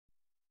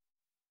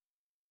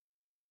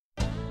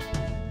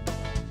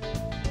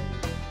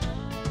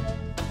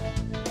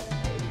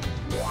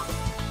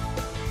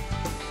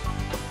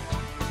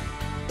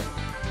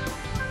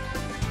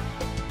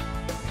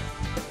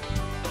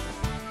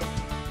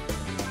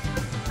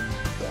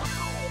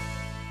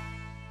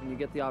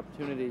get the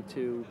opportunity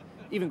to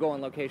even go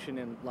on location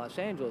in Los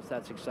Angeles,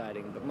 that's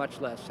exciting, but much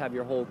less have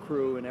your whole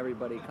crew and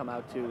everybody come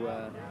out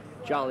to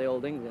jolly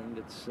old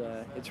England.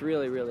 It's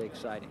really, really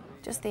exciting.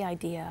 Just the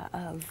idea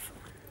of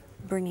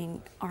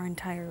bringing our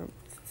entire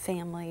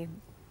family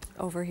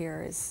over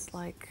here is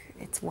like,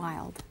 it's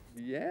wild.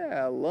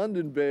 Yeah,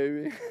 London,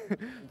 baby.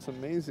 It's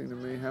amazing to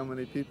me how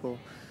many people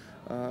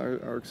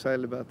are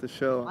excited about the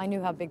show. I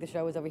knew how big the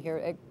show was over here.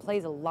 It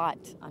plays a lot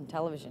on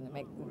television.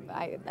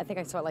 I think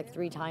I saw it like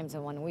 3 times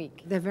in 1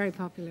 week. They're very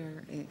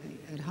popular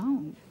at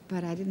home,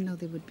 but I didn't know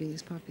they would be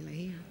as popular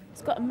here.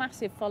 It's got a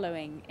massive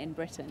following in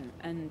Britain,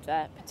 and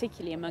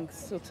particularly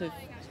amongst sort of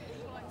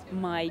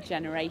my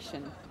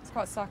generation. It's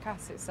quite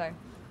sarcastic, so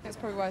it's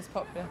probably why it's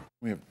popular.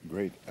 We have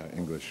great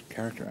English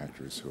character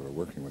actors who are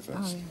working with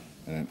us,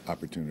 and an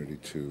opportunity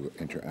to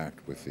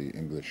interact with the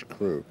English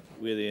crew.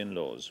 We're the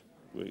in-laws.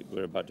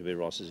 We're about to be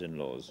Ross's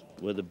in-laws.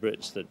 We're the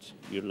Brits that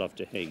you'd love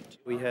to hate.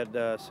 We had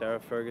Sarah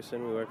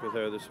Ferguson. We worked with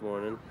her this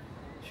morning.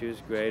 She was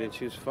great and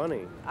she was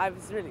funny. I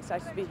was really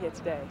excited to be here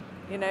today,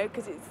 you know,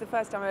 because it's the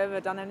first time I've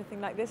ever done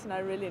anything like this and I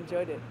really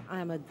enjoyed it.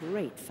 I am a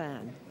great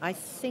fan. I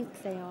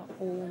think they are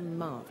all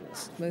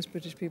marvellous. Most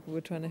British people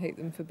were trying to hate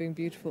them for being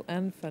beautiful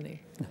and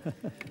funny.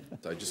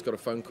 I just got a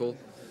phone call.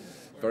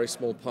 Very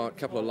small part,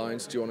 couple of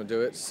lines, do you want to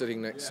do it?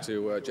 Sitting next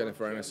to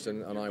Jennifer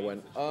Aniston, and I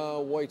went,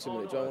 oh, wait a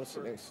minute, do I want to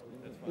sit next?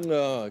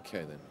 No,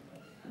 okay then.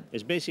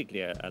 It's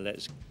basically a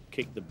let's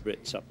kick the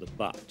Brits up the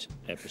butt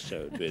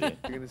episode, really.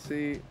 You're going to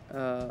see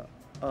a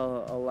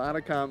lot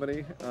of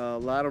comedy, a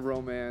lot of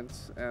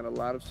romance, and a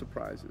lot of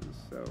surprises.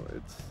 So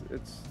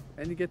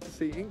and you get to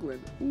see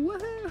England.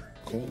 Woohoo!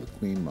 Call the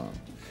Queen Mom.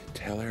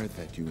 Tell her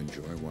that you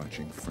enjoy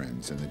watching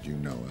Friends and that you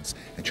know us,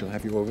 and she'll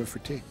have you over for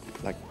tea,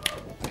 like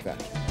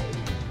that.